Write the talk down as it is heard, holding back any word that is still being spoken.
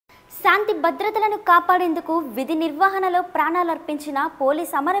శాంతి భద్రతలను కాపాడేందుకు విధి నిర్వహణలో ప్రాణాలర్పించిన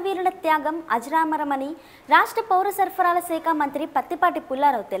పోలీస్ అమరవీరుల త్యాగం అజరామరమని రాష్ట్ర పౌర సరఫరాల శాఖ మంత్రి ప్రత్తిపాటి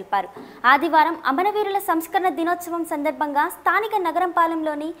పుల్లారావు తెలిపారు. ఆదివారం అమరవీరుల సంస్కరణ దినోత్సవం సందర్భంగా స్థానిక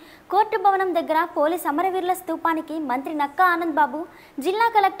నగరంపాలెంలోని కోర్టు భవనం దగ్గర పోలీస్ అమరవీరుల స్తూపానికి మంత్రి నక్కా ఆనంద్ బాబు, జిల్లా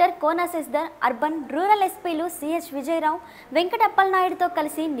కలెక్టర్ కోన శశిధర్, అర్బన్ రూరల్ ఎస్పీలు సిహెచ్ విజయరావు, వెంకటప్పలనాయుడుతో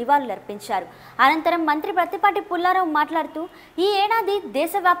కలిసి నివాళులర్పించారు. అనంతరం మంత్రి ప్రత్తిపాటి పుల్లారావు మాట్లాడుతూ ఈ ఏడాది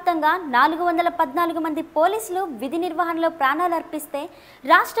దేశవ్యాప్తంగా 414 మంది పోలీసులు విధి నిర్వహణలో ప్రాణాలర్పిస్తే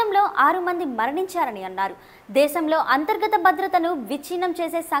రాష్ట్రంలో 6 మంది మరణించారని అన్నారు. దేశంలో అంతర్గత భద్రతను విచ్ఛిన్నం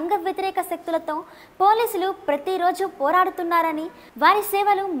చేసే సంఘ వ్యతిరేక శక్తులతో పోలీసులు ప్రతిరోజు పోరాడుతున్నారని, వారి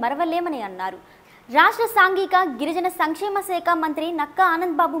సేవలు మరవలేమని అన్నారు. రాష్ట్ర సాంఘిక గిరిజన సంక్షేమ శాఖ మంత్రి నక్కా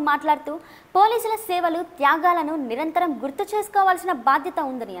ఆనంద్ బాబు మాట్లాడుతూ పోలీసుల సేవలు, త్యాగాలను నిరంతరం గుర్తు చేసుకోవాల్సిన బాధ్యత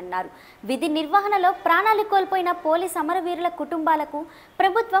ఉందని అన్నారు. విధి నిర్వహణలో ప్రాణాలు కోల్పోయిన పోలీస్ అమరవీరుల కుటుంబాలకు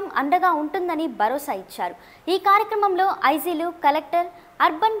ప్రభుత్వం అండగా ఉంటుందని భరోసా ఇచ్చారు. ఈ కార్యక్రమంలో ఐజీలు, కలెక్టర్,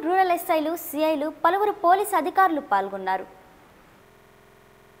 అర్బన్ రూరల్ ఎస్ఐలు, సిఐలు, పలువురు పోలీసు అధికారులు పాల్గొన్నారు.